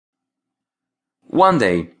One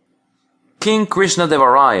day, King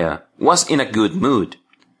Krishnadevaraya was in a good mood.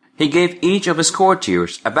 He gave each of his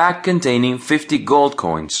courtiers a bag containing 50 gold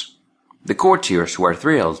coins. The courtiers were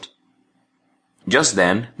thrilled. Just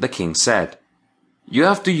then, the king said, "You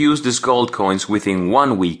have to use these gold coins within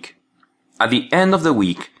 1 week. At the end of the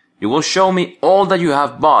week, you will show me all that you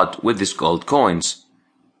have bought with these gold coins.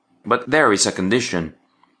 But there is a condition.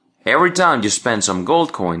 Every time you spend some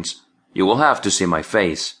gold coins, you will have to see my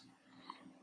face."